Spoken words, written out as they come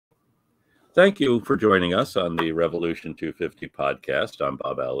Thank you for joining us on the Revolution 250 podcast. I'm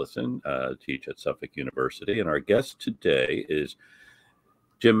Bob Allison, teach at Suffolk University, and our guest today is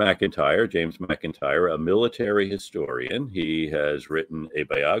Jim McIntyre, James McIntyre, a military historian. He has written a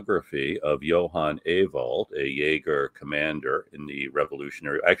biography of Johann Ewald, a Jaeger commander in the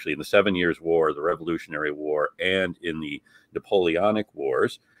in the 7 Years' War, the Revolutionary War, and in the Napoleonic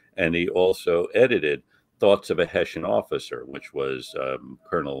Wars. And he also edited Thoughts of a Hessian Officer, which was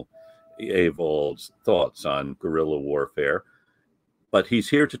Colonel Ewald's thoughts on guerrilla warfare. But he's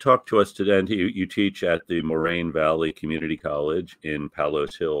here to talk to us today. And you teach at the Moraine Valley Community College in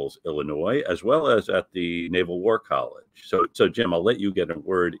Palos Hills, Illinois, as well as at the Naval War College. So Jim, I'll let you get a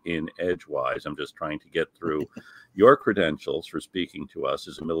word in edgewise. I'm just trying to get through your credentials for speaking to us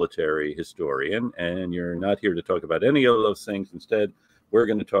as a military historian. And you're not here to talk about any of those things. Instead, we're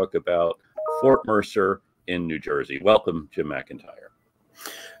going to talk about Fort Mercer in New Jersey. Welcome, Jim McIntyre.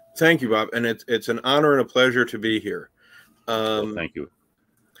 Thank you, Bob. And it's an honor and a pleasure to be here. Well, thank you.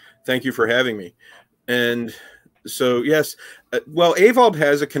 Thank you for having me. And so, yes, well, Ewald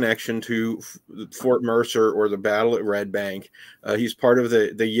has a connection to Fort Mercer or the battle at Red Bank. He's part of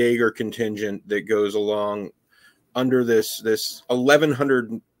the Jaeger contingent that goes along under this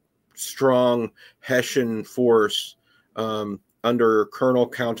 1,100 strong Hessian force under Colonel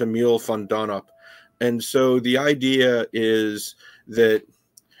Count Emil von Donop. And so the idea is that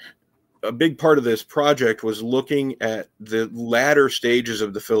a big part of this project was looking at the latter stages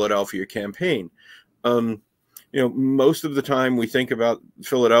of the Philadelphia campaign. Most of the time we think about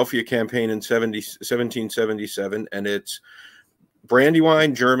Philadelphia campaign in 1777, and it's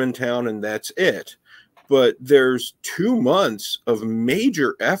Brandywine, Germantown, and that's it. But there's 2 months of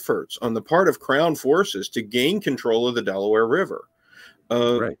major efforts on the part of Crown forces to gain control of the Delaware River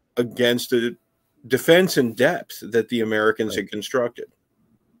against a defense in depth that the Americans had constructed.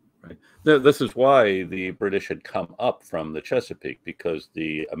 Right. This is why the British had come up from the Chesapeake, because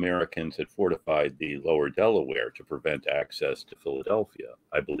the Americans had fortified the lower Delaware to prevent access to Philadelphia,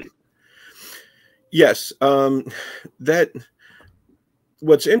 I believe. Yes.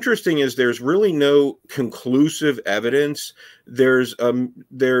 What's interesting is there's really no conclusive evidence. There's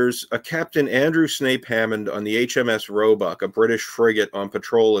a Captain Andrew Snape Hammond on the HMS Roebuck, a British frigate on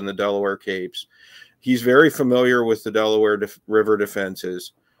patrol in the Delaware Capes. He's very familiar with the Delaware River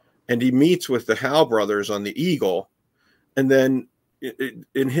defenses. And he meets with the Howe brothers on the Eagle. And then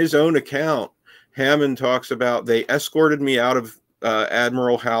in his own account, Hammond talks about they escorted me out of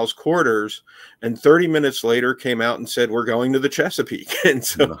Admiral Howe's quarters, and 30 minutes later came out and said, we're going to the Chesapeake. And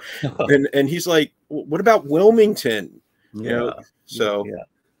so, and he's like, what about Wilmington? Yeah.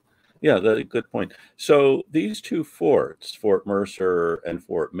 Good point. So these two forts, Fort Mercer and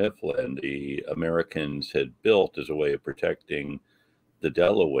Fort Mifflin, the Americans had built as a way of protecting the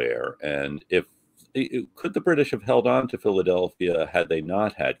Delaware. And could the British have held on to Philadelphia had they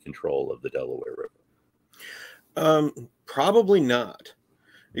not had control of the Delaware River? Probably not,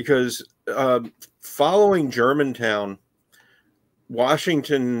 because following Germantown,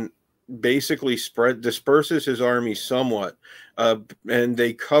 Washington basically disperses his army somewhat, and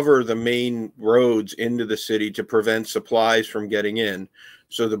they cover the main roads into the city to prevent supplies from getting in.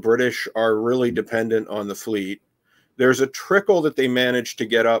 So the British are really dependent on the fleet. There's a trickle that they managed to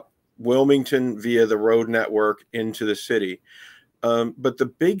get up Wilmington via the road network into the city. But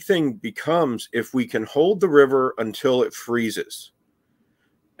the big thing becomes if we can hold the river until it freezes,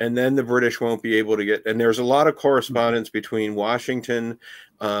 and then the British won't be able to get. And there's a lot of correspondence between Washington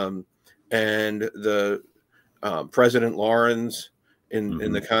and the President Lawrence in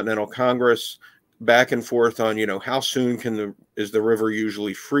the Continental Congress, back and forth on, how soon is the river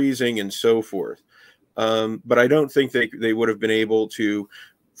usually freezing and so forth. But I don't think they would have been able to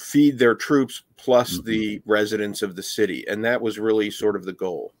feed their troops plus the residents of the city. And that was really sort of the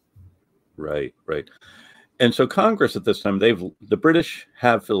goal. Right. And so Congress at this time, the British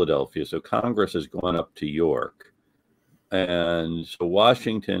have Philadelphia. So Congress has gone up to York. And so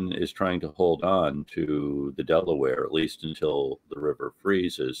Washington is trying to hold on to the Delaware, at least until the river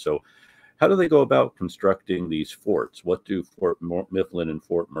freezes. So how do they go about constructing these forts? What do Fort Mifflin and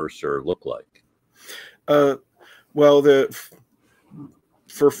Fort Mercer look like?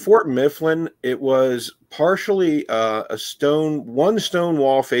 For Fort Mifflin, it was partially one stone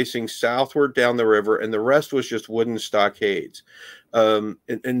wall facing southward down the river, and the rest was just wooden stockades. In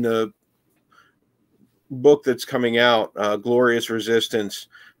the book that's coming out, Glorious Resistance,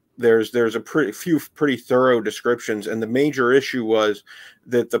 there's a few pretty thorough descriptions, and the major issue was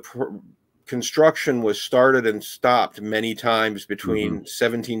that the construction was started and stopped many times between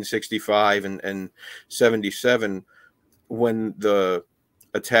 1765 and 77, when the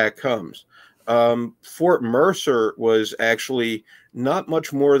attack comes. Fort Mercer was actually not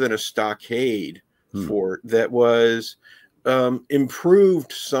much more than a stockade fort that was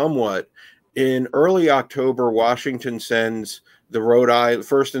improved somewhat. In early October, Washington sends the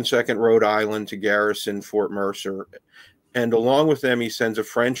First and Second Rhode Island to garrison Fort Mercer, and along with them, he sends a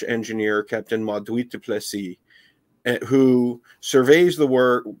French engineer, Captain Mauduit de Plessis, who surveys the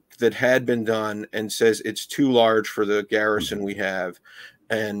work that had been done and says it's too large for the garrison we have,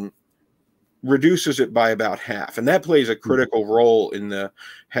 and reduces it by about half. And that plays a critical role in the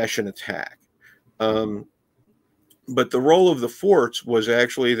Hessian attack. But the role of the forts was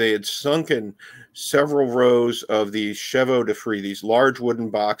actually they had sunken several rows of these chevaux de frise, these large wooden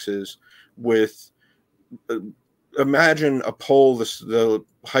boxes with, imagine a pole, the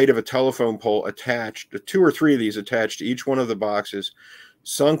height of a telephone pole attached, 2 or 3 of these attached to each one of the boxes,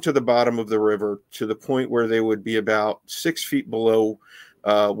 sunk to the bottom of the river to the point where they would be about 6 feet below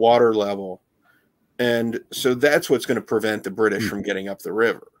water level. And so that's what's going to prevent the British from getting up the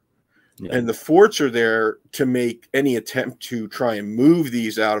river. Yeah. And the forts are there to make any attempt to try and move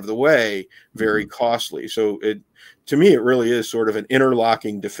these out of the way very costly. So to me, it really is sort of an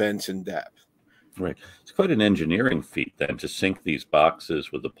interlocking defense in depth. Right. It's quite an engineering feat then to sink these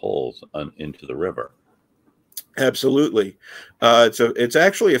boxes with the poles into the river. Absolutely. It's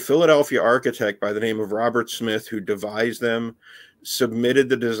actually a Philadelphia architect by the name of Robert Smith who devised them, submitted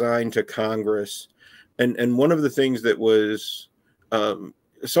the design to Congress. And one of the things that was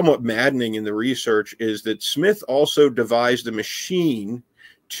somewhat maddening in the research is that Smith also devised a machine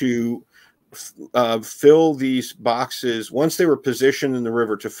to fill these boxes once they were positioned in the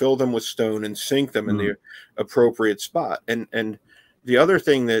river, to fill them with stone and sink them in the appropriate spot. And the other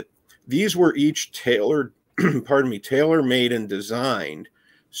thing, that these were each tailor made and designed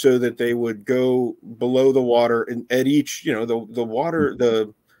so that they would go below the water, and at each,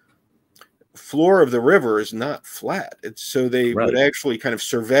 the floor of the river is not flat. It's so they would actually kind of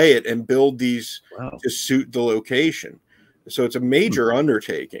survey it and build these to suit the location. So it's a major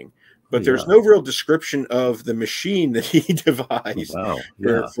undertaking, but there's no real description of the machine that he devised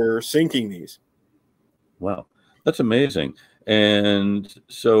for sinking these. Wow, that's amazing. And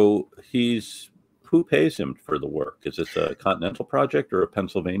so who pays him for the work? Is this a continental project or a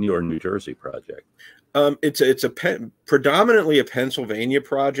Pennsylvania or New Jersey project? It's predominantly a Pennsylvania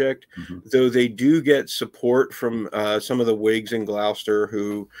project, though they do get support from some of the Whigs in Gloucester,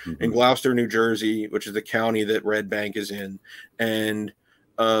 in Gloucester, New Jersey, which is the county that Red Bank is in, and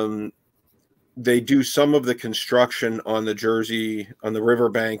they do some of the construction on the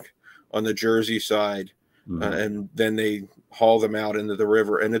riverbank on the Jersey side, and then they haul them out into the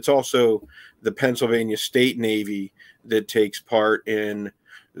river. And it's also the Pennsylvania State Navy that takes part in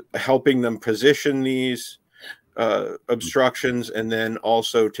helping them position these obstructions, and then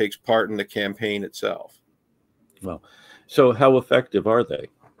also takes part in the campaign itself. Well, so how effective are they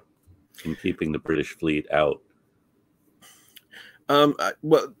in keeping the British fleet out?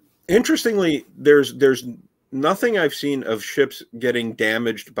 Well, interestingly, there's nothing I've seen of ships getting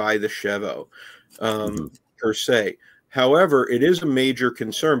damaged by the chevaux per se. However, it is a major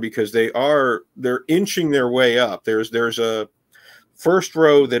concern because they're inching their way up. There's a first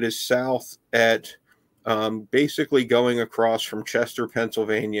row that is south at basically going across from Chester,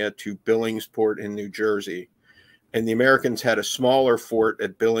 Pennsylvania to Billingsport in New Jersey. And the Americans had a smaller fort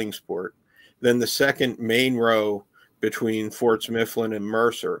at Billingsport. Then the second main row between Forts Mifflin and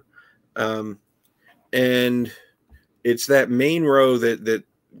Mercer. And it's that main row that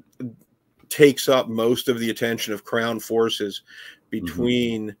takes up most of the attention of Crown forces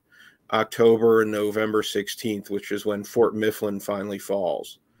between October and November 16th, which is when Fort Mifflin finally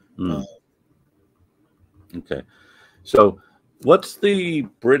falls. Okay. So what's the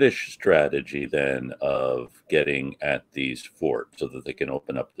British strategy then of getting at these forts so that they can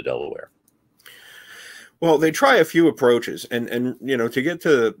open up the Delaware? Well, they try a few approaches, and to get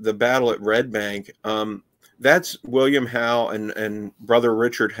to the battle at Red Bank, that's William Howe and brother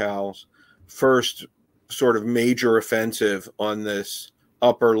Richard Howe's first sort of major offensive on this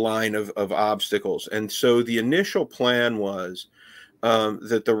upper line of obstacles. And so the initial plan was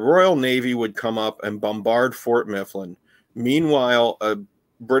that the Royal Navy would come up and bombard Fort Mifflin. Meanwhile, a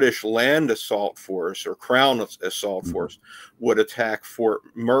British land assault force or Crown assault force would attack Fort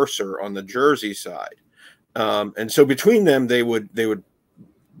Mercer on the Jersey side. And so between them, they would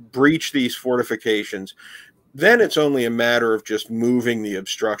breach these fortifications. Then it's only a matter of just moving the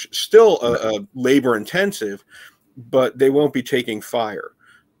obstruction. Still labor intensive, but they won't be taking fire.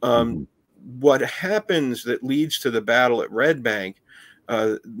 What happens that leads to the battle at Red Bank,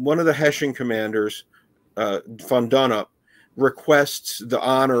 one of the Hessian commanders, von Donop, requests the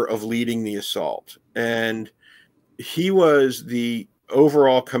honor of leading the assault. And he was the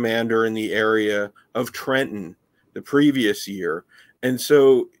overall commander in the area of Trenton the previous year. And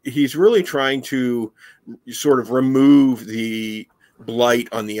so he's really trying to sort of remove the blight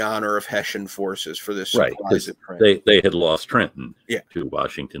on the honor of Hessian forces for this surprise at Trenton. They had lost Trenton to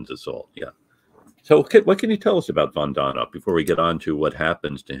Washington's assault. Yeah. So what can you tell us about von Donop before we get on to what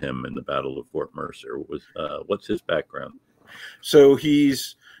happens to him in the Battle of Fort Mercer? What's his background? So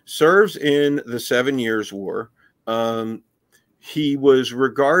serves in the 7 Years' War. He was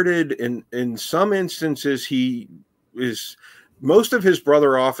regarded in some instances, most of his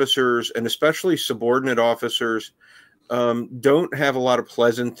brother officers, and especially subordinate officers, don't have a lot of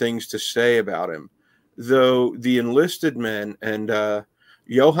pleasant things to say about him. Though the enlisted men and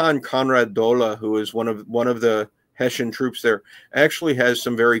Johann Conrad Dohle, who is one of the Hessian troops there, actually has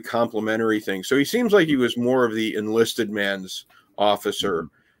some very complimentary things. So he seems like he was more of the enlisted man's officer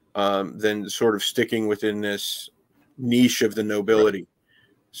than sort of sticking within this niche of the nobility.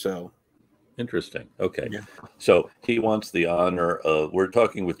 So interesting. Okay. Yeah. So he wants the honor of, we're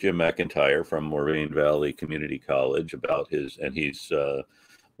talking with Jim McIntyre from Moraine Valley Community College about and he's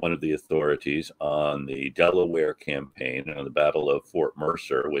one of the authorities on the Delaware campaign and on the Battle of Fort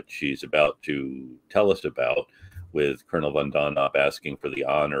Mercer, which he's about to tell us about, with Colonel von Donop asking for the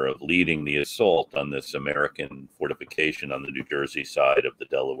honor of leading the assault on this American fortification on the New Jersey side of the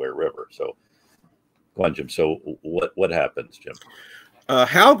Delaware River. So, go on, Jim. So, what happens, Jim?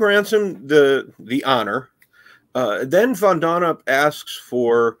 Howe grants him the honor. Then von Donop asks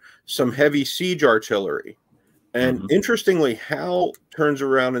for some heavy siege artillery. And interestingly, Howe turns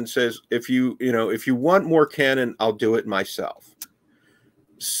around and says, if you want more cannon, I'll do it myself.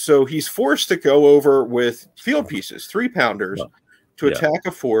 So he's forced to go over with field pieces, 3-pounders, to attack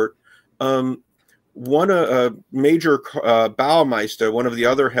a fort. Major Baumeister, one of the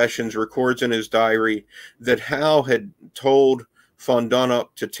other Hessians, records in his diary that Howe had told von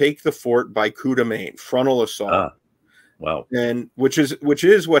Donop to take the fort by coup de main, frontal assault. Wow. And which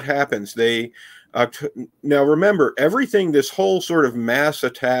is what happens. They now remember, this whole sort of mass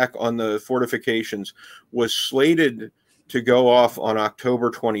attack on the fortifications was slated to go off on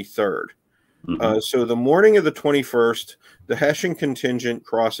October 23rd. So the morning of the 21st, the Hessian contingent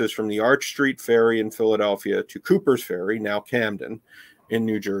crosses from the Arch Street Ferry in Philadelphia to Cooper's Ferry, now Camden, in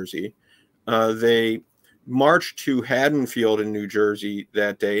New Jersey. They marched to Haddonfield in New Jersey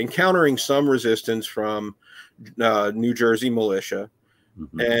that day, encountering some resistance from New Jersey militia.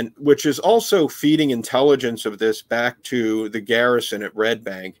 And which is also feeding intelligence of this back to the garrison at Red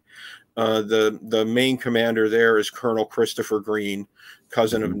Bank. The main commander there is Colonel Christopher Green,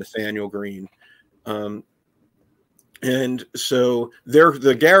 cousin of Nathaniel Green. And so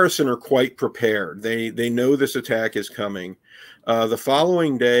the garrison are quite prepared. They know this attack is coming. The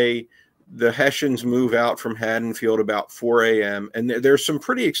following day, the Hessians move out from Haddonfield about 4 a.m. And there's some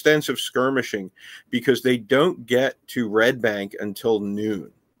pretty extensive skirmishing because they don't get to Red Bank until noon.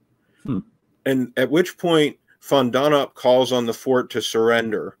 And at which point von Donop calls on the fort to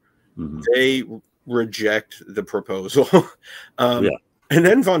surrender. They reject the proposal. And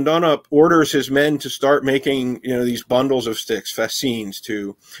then von Donop orders his men to start making, these bundles of sticks, fascines,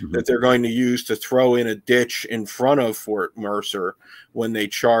 that they're going to use to throw in a ditch in front of Fort Mercer when they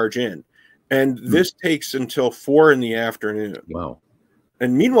charge in. And this takes until 4 in the afternoon. Wow.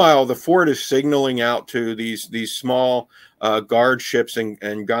 And meanwhile, the fort is signaling out to these small guard ships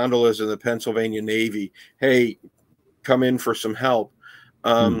and gondolas of the Pennsylvania Navy, hey, come in for some help.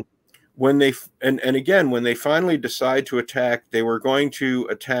 When they finally decide to attack, they were going to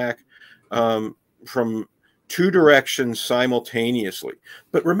attack from 2 directions simultaneously.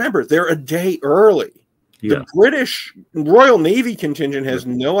 But remember, they're a day early. The British Royal Navy contingent has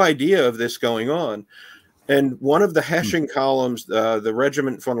no idea of this going on. And one of the Hessian columns, the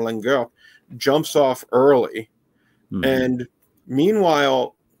Regiment von Langeoc, jumps off early. And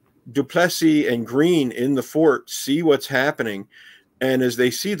meanwhile, Duplessis and Green in the fort see what's happening. And as they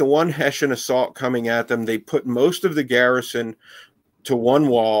see the one Hessian assault coming at them, they put most of the garrison to one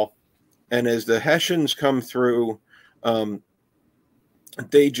wall. And as the Hessians come through,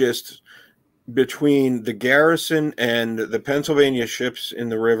 they just, between the garrison and the Pennsylvania ships in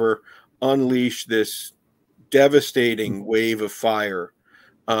the river, unleash this devastating wave of fire,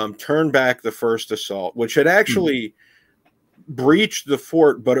 turn back the first assault, which had actually breached the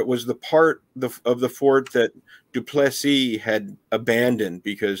fort, but it was the part of the fort that Duplessis had abandoned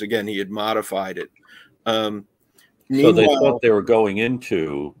because, again, he had modified it. So they thought they were going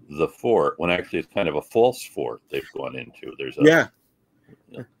into the fort when actually it's kind of a false fort they've gone into.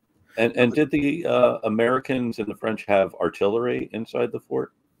 And did the Americans and the French have artillery inside the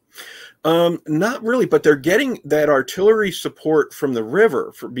fort? Not really, but they're getting that artillery support from the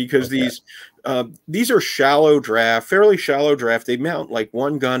river because Okay. these are shallow draft, fairly shallow draft. They mount like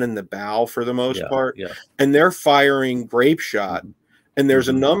one gun in the bow for the most Yeah, part, yeah. and they're firing grape shot. Mhm. And there's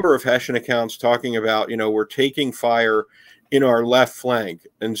a Mhm. number of Hessian accounts talking about, we're taking fire in our left flank.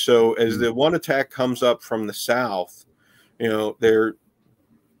 And so as Mm. the one attack comes up from the south, their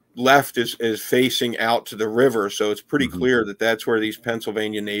left is facing out to the river. So it's pretty Mhm. clear that that's where these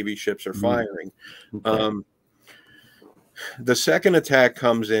Pennsylvania Navy ships are Mm. firing. Okay. The second attack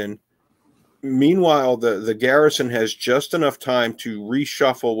comes in. Meanwhile, the garrison has just enough time to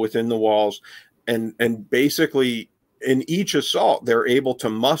reshuffle within the walls, and basically in each assault they're able to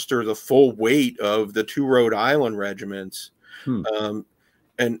muster the full weight of the two Rhode Island regiments, Hmm.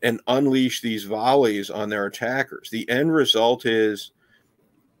 and unleash these volleys on their attackers. The end result is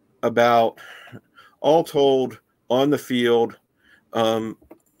about, all told, on the field,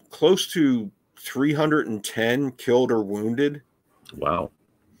 close to 310 killed or wounded. Wow.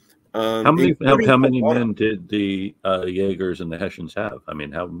 How Including many men did the Jaegers and the Hessians have? I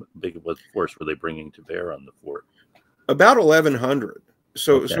mean, how big of a force were they bringing to bear on the fort? about 1,100.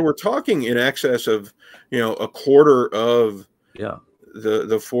 So Okay. we're talking in excess of a quarter of Yeah.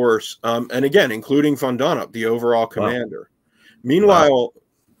 the force, and again including von Donop, the overall Wow. commander. Wow. Meanwhile,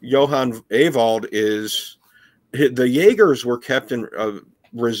 Johann Ewald the Jaegers were kept in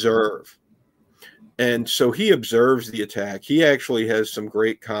reserve, and so he observes the attack. He actually has some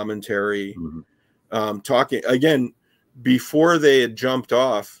great commentary, talking again before they had jumped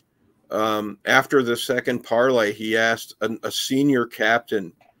off. After the second parley, he asked a senior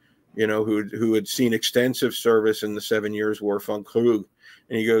captain, who had seen extensive service in the 7 Years' War, von Krug,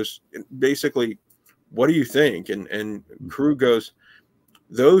 and he goes, basically, what do you think? And Krug goes,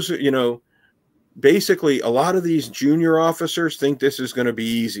 those, basically, a lot of these junior officers think this is going to be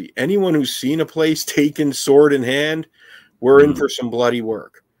easy. Anyone who's seen a place taken sword in hand, we're in for some bloody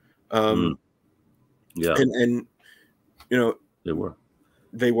work. Yeah. And They were.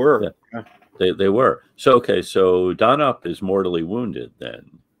 They were. Yeah. They were. So okay, so Donop is mortally wounded then.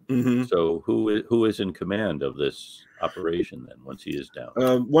 Mm-hmm. So who is in command of this operation then once he is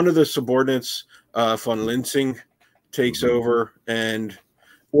down? One of the subordinates, von Linsing, takes over and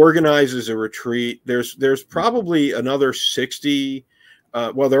organizes a retreat. There's probably another 60.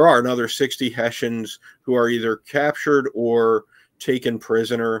 There are another 60 Hessians who are either captured or taken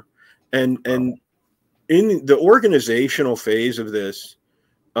prisoner, and in the organizational phase of this,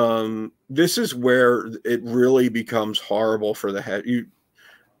 this is where it really becomes horrible for the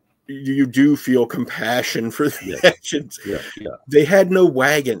you do feel compassion for the Hessians. Yeah. They had no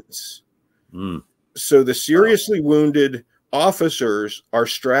wagons. So the seriously wounded officers are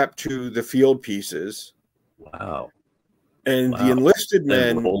strapped to the field pieces. Wow. And the enlisted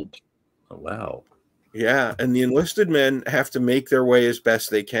men. Wow. Yeah. And the enlisted men have to make their way as best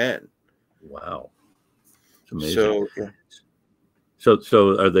they can. Wow. It's amazing. So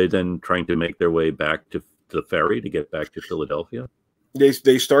So are they then trying to make their way back to the ferry to get back to Philadelphia?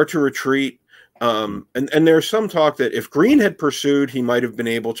 They start to retreat. And there's some talk that if Greene had pursued, he might have been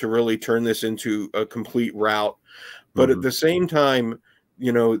able to really turn this into a complete rout. But at the same time,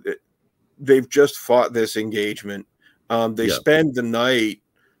 they've just fought this engagement. They spend the night,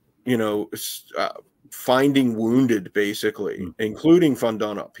 finding wounded, basically, including von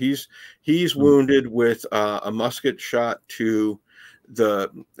Donop. He's wounded with a musket shot to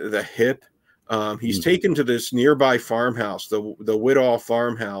the hip. He's taken to this nearby farmhouse, the Whitall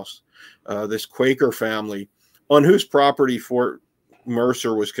farmhouse, this Quaker family on whose property Fort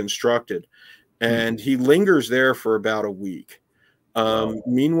Mercer was constructed. And he lingers there for about a week.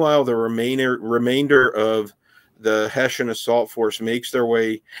 Meanwhile, the remainder of the Hessian assault force makes their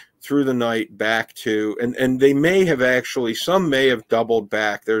way through the night back to, and they may have actually, some may have doubled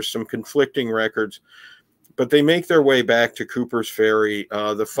back. There's some conflicting records, but they make their way back to Cooper's Ferry.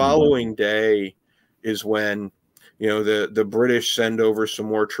 The following day is when, the British send over some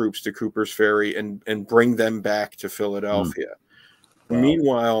more troops to Cooper's Ferry and bring them back to Philadelphia.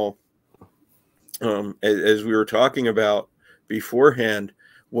 Meanwhile, as we were talking about beforehand,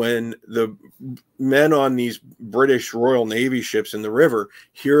 when the men on these British Royal Navy ships in the river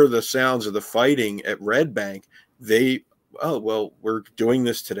hear the sounds of the fighting at Red Bank, we're doing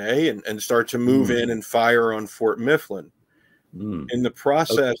this today, and start to move in and fire on Fort Mifflin. In the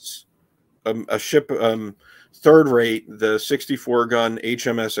process, a ship, third rate, the 64-gun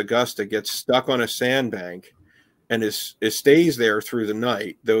HMS Augusta, gets stuck on a sandbank and it stays there through the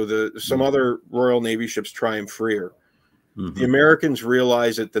night, though some other Royal Navy ships try and free her. The Americans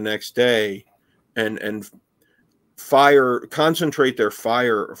realize it the next day, and concentrate their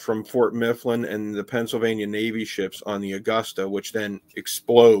fire from Fort Mifflin and the Pennsylvania Navy ships on the Augusta, which then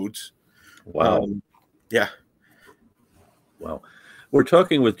explodes. Wow. Yeah. Wow. We're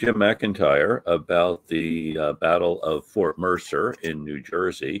talking with Jim McIntyre about the Battle of Fort Mercer in New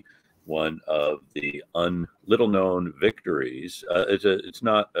Jersey, one of the little-known victories. It's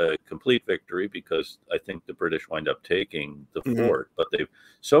not a complete victory because I think the British wind up taking the fort, but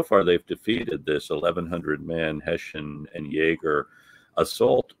so far they've defeated this 1,100-man Hessian and Jaeger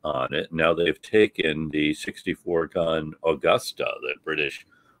assault on it. Now they've taken the 64-gun Augusta, the British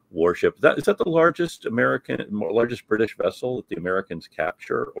warship. Is that the largest British vessel that the Americans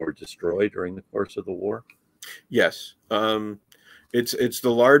capture or destroy during the course of the war? Yes. It's the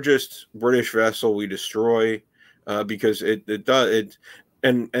largest British vessel we destroy because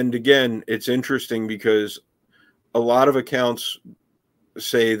and again, it's interesting because a lot of accounts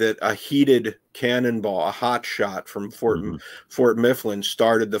say that a heated cannonball, a hot shot from Fort Mifflin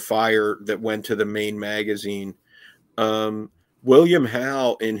started the fire that went to the main magazine. William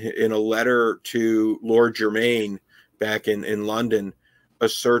Howe, in a letter to Lord Germain back in London,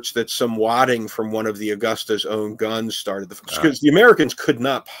 asserts that some wadding from one of the Augusta's own guns started because the Americans could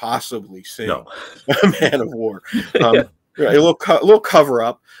not possibly sink a man of war. A little cover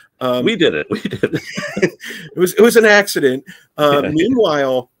up. We did it. It was an accident.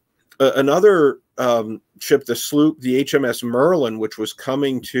 Meanwhile, another ship, the sloop, the HMS Merlin, which was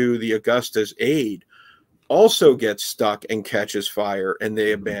coming to the Augusta's aid, also gets stuck and catches fire, and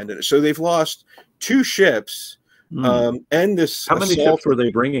they abandon it. So they've lost 2 ships. And this how many ships were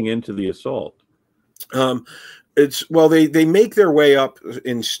they bringing into the assault? They make their way up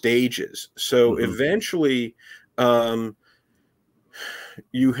in stages. So eventually,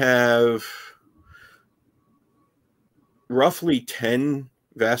 you have roughly 10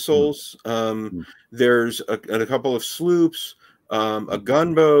 vessels. There's a couple of sloops, a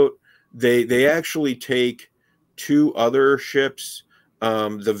gunboat. They actually take 2 other ships,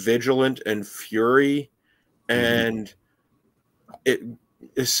 the Vigilant and Fury, and it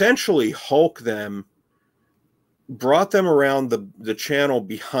essentially brought them around the channel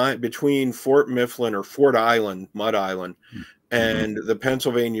between Fort Mifflin or Fort Island, Mud Island, and the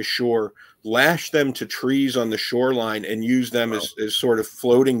Pennsylvania shore, lashed them to trees on the shoreline and used them as sort of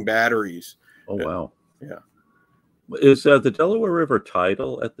floating batteries. Oh, wow. Yeah. Is the Delaware River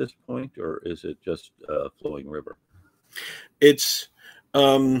tidal at this point, or is it just a flowing river? It's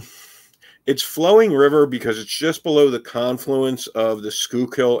flowing river because it's just below the confluence of the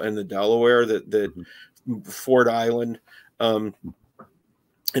Schuylkill and the Delaware, that Fort Island. And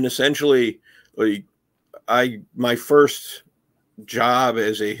essentially, my first job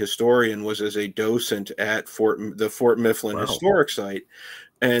as a historian was as a docent at the Fort Mifflin Historic Site.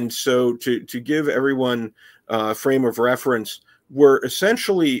 And so to give everyone a frame of reference, we're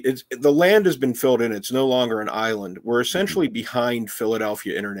essentially, the land has been filled in. It's no longer an island. We're essentially behind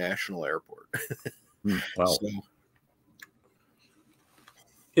Philadelphia International Airport. Wow.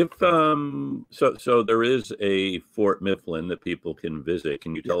 So there is a Fort Mifflin that people can visit.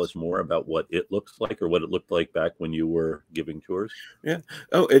 Can you tell us more about what it looks like, or what it looked like back when you were giving tours? Yeah.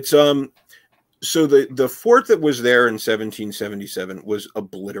 Oh, it's so the fort that was there in 1777 was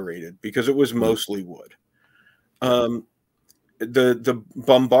obliterated because it was mostly wood. The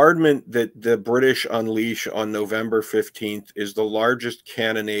bombardment that the British unleash on November 15th is the largest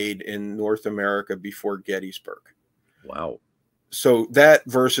cannonade in North America before Gettysburg. Wow. So that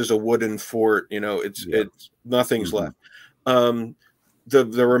versus a wooden fort, it's nothing's left. The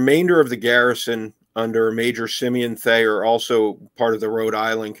remainder of the garrison under Major Simeon Thayer, also part of the Rhode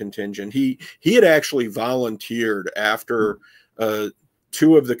Island contingent, he had actually volunteered after 2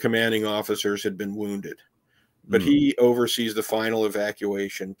 of the commanding officers had been wounded. But he oversees the final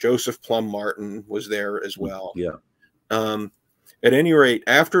evacuation. Joseph Plum Martin was there as well. Yeah. At any rate,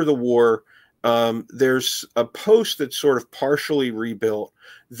 after the war, there's a post that's sort of partially rebuilt.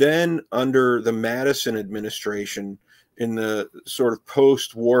 Then under the Madison administration, in the sort of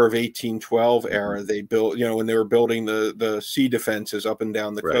post-war of 1812 era, they built, when they were building the sea defenses up and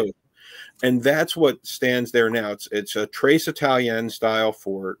down the coast. And that's what stands there now. It's a Tres Italien style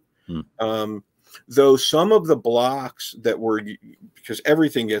fort. Though some of the blocks that were, because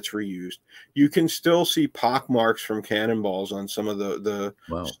everything gets reused, you can still see pock marks from cannonballs on some of the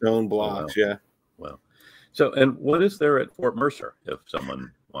stone blocks. Oh, wow. Yeah. Wow. So, and what is there at Fort Mercer if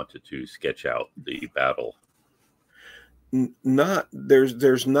someone wanted to sketch out the battle?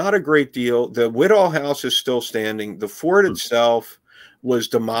 There's not a great deal. The Whitall House is still standing. The fort itself was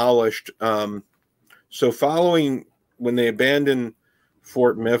demolished. So following when they abandon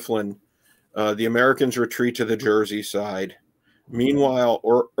Fort Mifflin, the Americans retreat to the Jersey side. Meanwhile,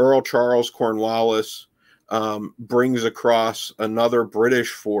 Earl Charles Cornwallis brings across another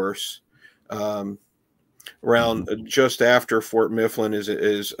British force around just after Fort Mifflin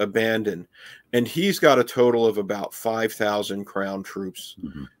is abandoned, and he's got a total of about 5,000 Crown troops.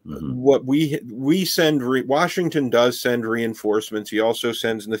 What we send, Washington does send reinforcements. He also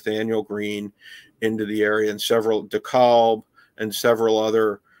sends Nathaniel Greene into the area, and several DeKalb and several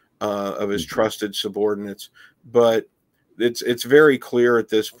other of his trusted subordinates. But it's very clear at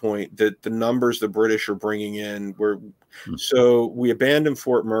this point that the numbers the British are bringing in were. So we abandon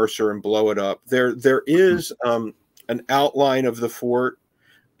Fort Mercer and blow it up. There is an outline of the fort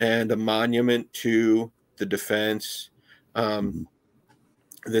and a monument to the defense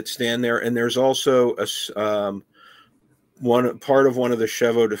that stand there, and there's also a part of one of the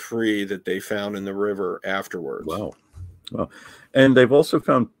chevaux de frise that they found in the river afterwards. Wow. And they've also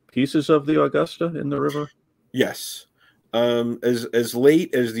found pieces of the Augusta in the river? Yes. As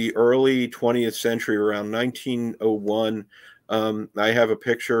late as the early 20th century, around 1901, I have a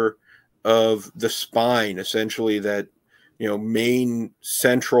picture of the spine, essentially that, main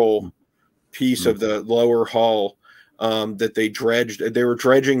central piece of the lower hull that they dredged. They were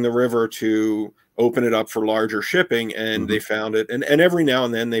dredging the river to open it up for larger shipping, and they found it. And every now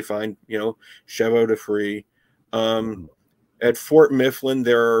and then they find, chevaux de frise. At Fort Mifflin,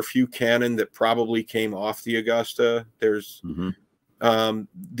 there are a few cannon that probably came off the Augusta. There's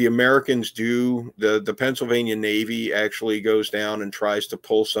the Americans the Pennsylvania Navy actually goes down and tries to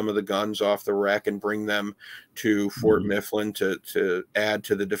pull some of the guns off the wreck and bring them to Fort Mifflin to add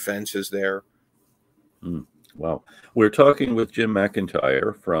to the defenses there. Wow. We're talking with Jim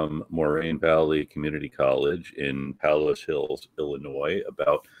McIntyre from Moraine Valley Community College in Palos Hills, Illinois,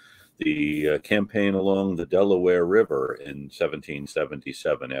 about the campaign along the Delaware River in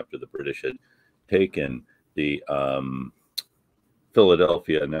 1777 after the British had taken the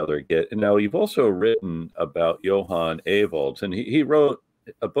Philadelphia. Now you've also written about Johann Ewald, and he wrote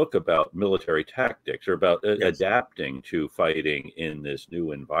a book about military tactics, or about adapting to fighting in this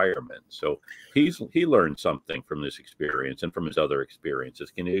new environment. So he learned something from this experience and from his other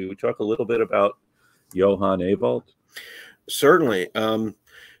experiences. Can you talk a little bit about Johann Ewald? Certainly.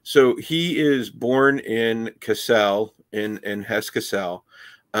 So he is born in Cassel, in Hesse-Cassel.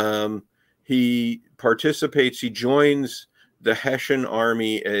 He joins the Hessian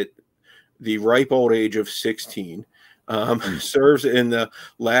army at the ripe old age of 16, serves in the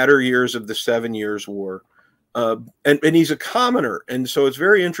latter years of the 7 Years' War. And he's a commoner. And so it's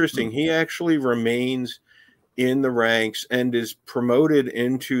very interesting. He actually remains in the ranks and is promoted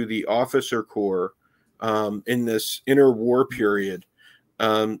into the officer corps in this interwar period.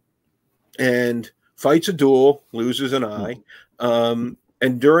 And fights a duel, loses an eye, and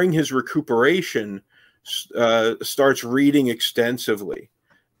during his recuperation, starts reading extensively.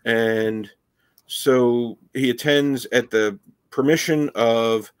 And so he attends, at the permission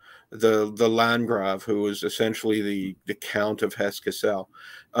of the Landgrave, who was essentially the Count of Hesse-Cassel.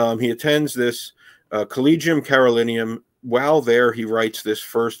 He attends this Collegium Carolinum. While there, he writes this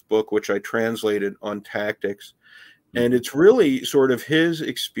first book, which I translated, on tactics. And it's really sort of his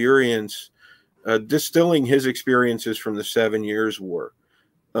experience, distilling his experiences from the 7 Years' War.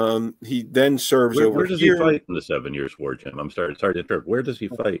 He then serves over Where does he fight in the 7 Years' War, Jim? I'm sorry to interrupt. Where does he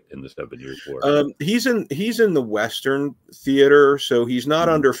fight in the 7 Years' War? He's in the Western theater, so he's not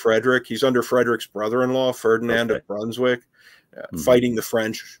under Frederick. He's under Frederick's brother-in-law, Ferdinand of Brunswick, fighting the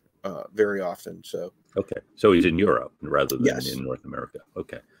French very often. So he's in Europe rather than in North America.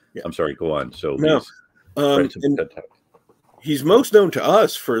 I'm sorry. Go on. So he's most known to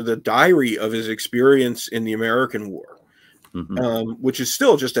us for the diary of his experience in the American War, which is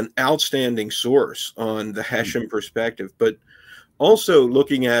still just an outstanding source on the Hessian perspective, but also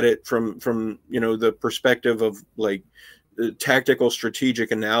looking at it from the perspective of like tactical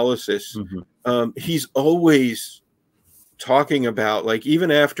strategic analysis. He's always talking about, like,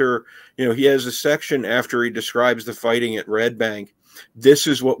 even after, he has a section after he describes the fighting at Red Bank, this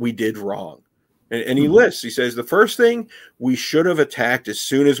is what we did wrong. And he lists, he says, the first thing, we should have attacked as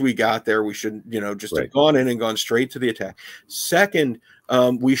soon as we got there. We should, just have gone in and gone straight to the attack. Second,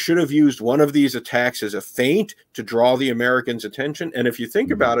 we should have used one of these attacks as a feint to draw the Americans' attention. And if you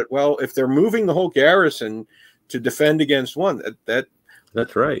think about it, well, if they're moving the whole garrison to defend against one,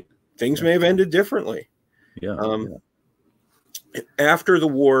 that's right. Things may have ended differently. After the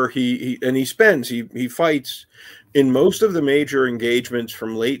war, he fights in most of the major engagements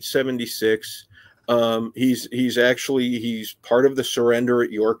from late 76. He's part of the surrender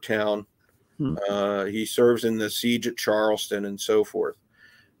at Yorktown. Hmm. He serves in the siege at Charleston and so forth.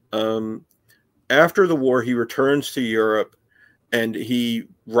 After the war, he returns to Europe, and he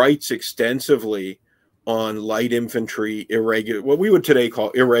writes extensively on light infantry, what we would today call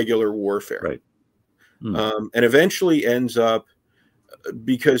irregular warfare. Right. Hmm. And eventually ends up,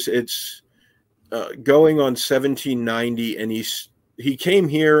 because it's going on 1790, and he came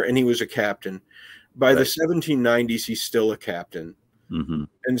here and he was a captain. By the 1790s, he's still a captain. Mm-hmm.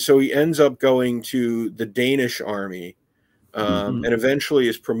 And so he ends up going to the Danish army, and eventually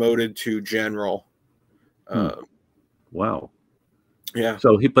is promoted to general. Wow. Yeah.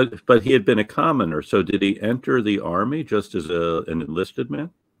 So but he had been a commoner. So did he enter the army just as an enlisted man?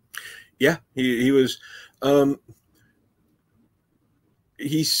 Yeah, he was.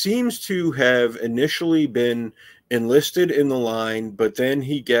 He seems to have initially been enlisted in the line, but then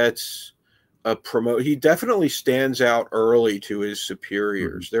he gets a promote. He definitely stands out early to his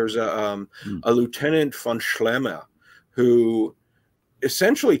superiors. There's a Lieutenant von Schlemme who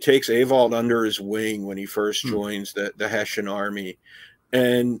essentially takes Ewald under his wing when he first joins the Hessian army,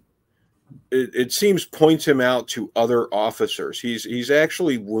 and it seems points him out to other officers. He's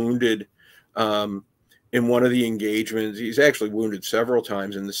actually wounded in one of the engagements. He's actually wounded several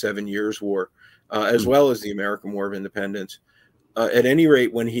times in the 7 Years' War, as well as the American War of Independence. At any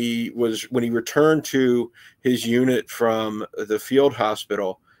rate, when he returned to his unit from the field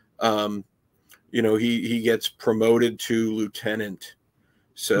hospital, he gets promoted to lieutenant.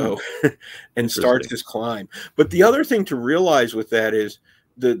 So, and starts his climb. But the other thing to realize with that is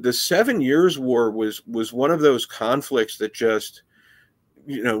the 7 Years' War was one of those conflicts that just,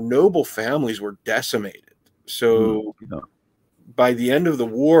 noble families were decimated. So by the end of the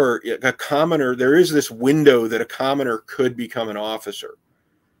war, a commoner, there is this window that a commoner could become an officer.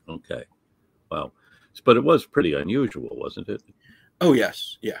 Okay. Wow. But it was pretty unusual, wasn't it? Oh,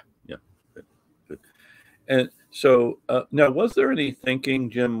 yes. Yeah. Yeah. Good. And so now, was there any thinking,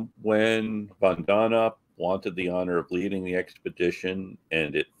 Jim, when von Donop wanted the honor of leading the expedition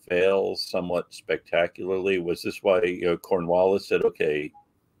and it fails somewhat spectacularly? Was this why Cornwallis said, okay,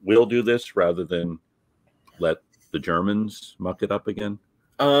 we'll do this rather than let the Germans muck it up again?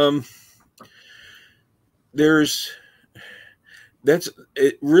 That's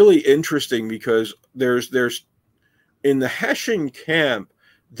really interesting, because there's in the Hessian camp,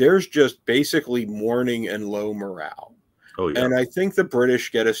 there's just basically mourning and low morale. Oh, yeah. And I think the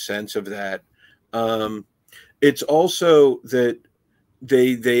British get a sense of that. It's also that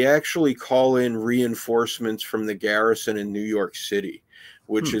they actually call in reinforcements from the garrison in New York City,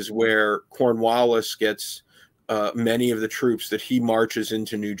 which is where Cornwallis gets many of the troops that he marches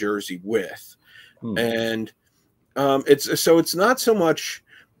into New Jersey with. And it's not so much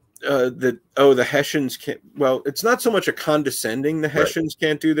that, the Hessians can't. Well, it's not so much a condescending the Hessians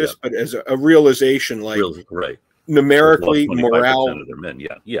can't do this, but as a realization, like numerically, morale of their men.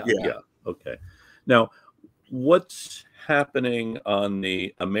 Yeah. Okay. Now, what's happening on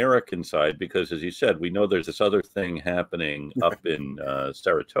the American side? Because, as you said, we know there's this other thing happening up in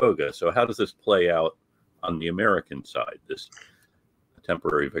Saratoga. So how does this play out on the American side, this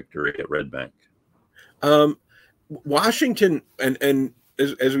temporary victory at Red Bank? Washington, and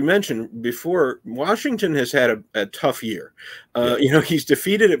as we mentioned before, Washington has had a tough year. He's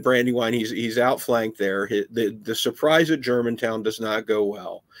defeated at Brandywine. He's outflanked there. The surprise at Germantown does not go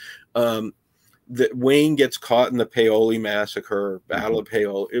well. That Wayne gets caught in the Paoli massacre, Battle of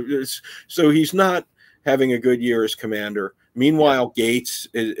Paoli. So he's not having a good year as commander. Meanwhile, Gates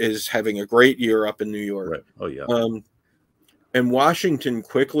is having a great year up in New York. Right. Oh, yeah. And Washington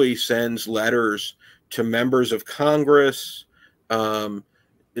quickly sends letters to members of Congress, to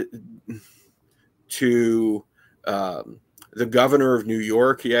the governor of New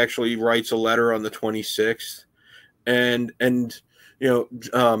York. He actually writes a letter on the 26th, and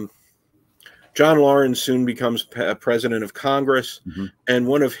John Laurens soon becomes president of Congress, and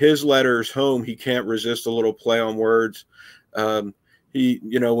one of his letters home, he can't resist a little play on words.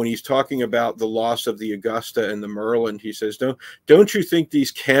 When he's talking about the loss of the Augusta and the Merlin, he says, "Don't you think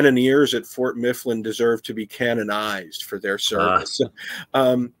these cannoneers at Fort Mifflin deserve to be canonized for their service?"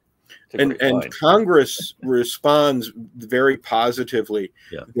 And Congress responds very positively.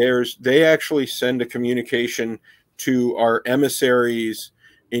 They actually send a communication to our emissaries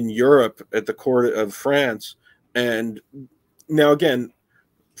in Europe at the court of France. And now, again,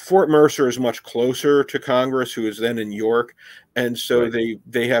 Fort Mercer is much closer to Congress, who is then in York. And so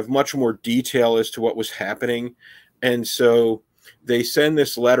they have much more detail as to what was happening. And so they send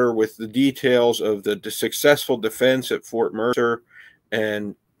this letter with the details of the successful defense at Fort Mercer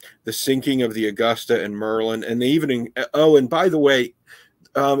and the sinking of the Augusta and Merlin. And they even, and by the way,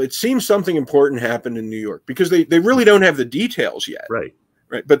 it seems something important happened in New York, because they really don't have the details yet. Right.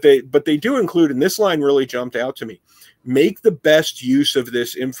 Right. But they do include, and this line really jumped out to me: make the best use of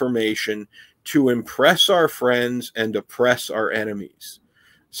this information to impress our friends and oppress our enemies.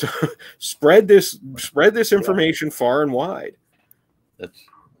 So spread this information far and wide. That's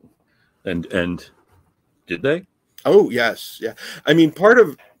and did they? Oh, yes. Yeah. I mean, part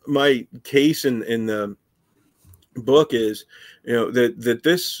of my case in the book is, that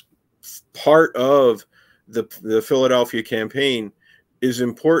this part of the Philadelphia campaign is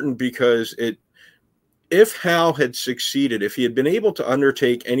important, because if Howe had succeeded, if he had been able to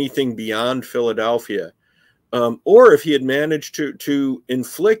undertake anything beyond Philadelphia, or if he had managed to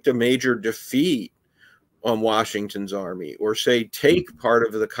inflict a major defeat on Washington's army, or say take part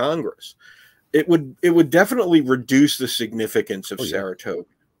of the Congress, it would definitely reduce the significance of Saratoga.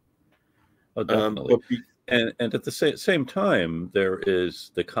 Oh, definitely. And at the same time, there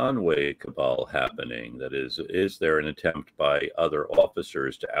is the Conway cabal happening. That is there an attempt by other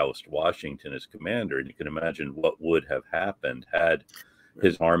officers to oust Washington as commander? And you can imagine what would have happened had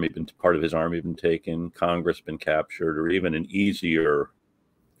part of his army been taken, Congress been captured, or even an easier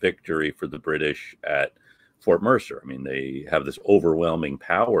victory for the British at Fort Mercer. I mean, they have this overwhelming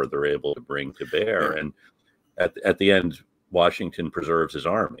power they're able to bring to bear, and at the end, Washington preserves his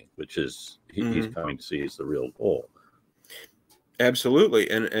army, which is he's coming to see as the real goal. Absolutely,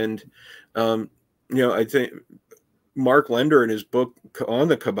 and I think Mark Lender in his book on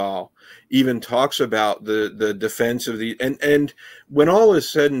the cabal even talks about the defense of the and when all is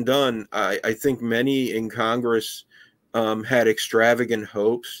said and done, I think many in Congress had extravagant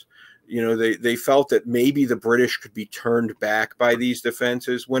hopes. They felt that maybe the British could be turned back by these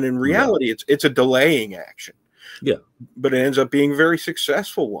defenses, when in reality it's a delaying action. Yeah, but it ends up being a very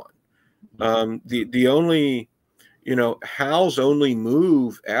successful one. The only, Howe's only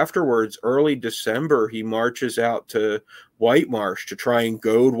move afterwards, early December, he marches out to White Marsh to try and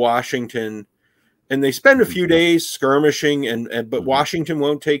goad Washington, and they spend a few days skirmishing, but Washington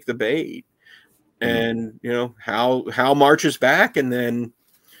won't take the bait, and Howe marches back and then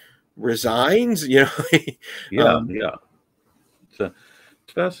resigns. Yeah. So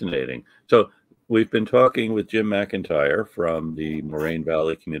it's fascinating. So we've been talking with Jim McIntyre from the Moraine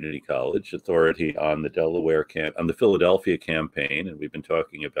Valley Community College, authority on the Philadelphia campaign, and we've been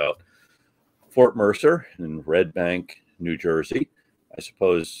talking about Fort Mercer in Red Bank, New Jersey. I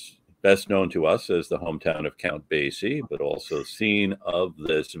suppose best known to us as the hometown of Count Basie, but also scene of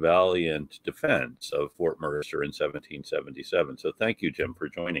this valiant defense of Fort Mercer in 1777. So thank you, Jim, for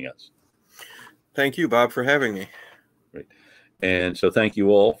joining us. Thank you, Bob, for having me. Great. And so thank you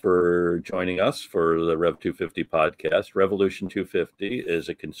all for joining us for the Rev 250 podcast. Revolution 250 is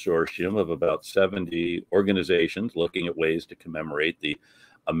a consortium of about 70 organizations looking at ways to commemorate the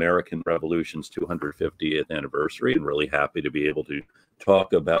American Revolution's 250th anniversary, and really happy to be able to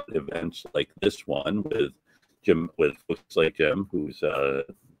talk about events like this one with folks like Jim, who's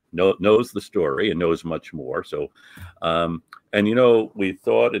knows the story and knows much more. So, we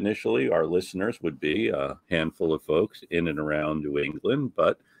thought initially our listeners would be a handful of folks in and around New England,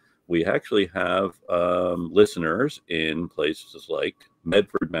 but we actually have listeners in places like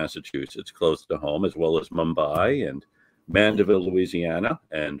Medford, Massachusetts, close to home, as well as Mumbai and Mandeville, Louisiana,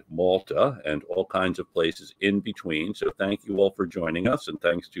 and Malta, and all kinds of places in between. So thank you all for joining us, and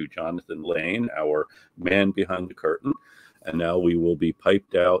thanks to Jonathan Lane, our man behind the curtain. And now we will be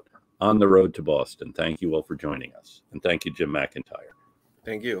piped out on the road to Boston. Thank you all for joining us. And thank you, Jim McIntyre.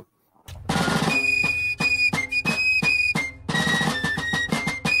 Thank you.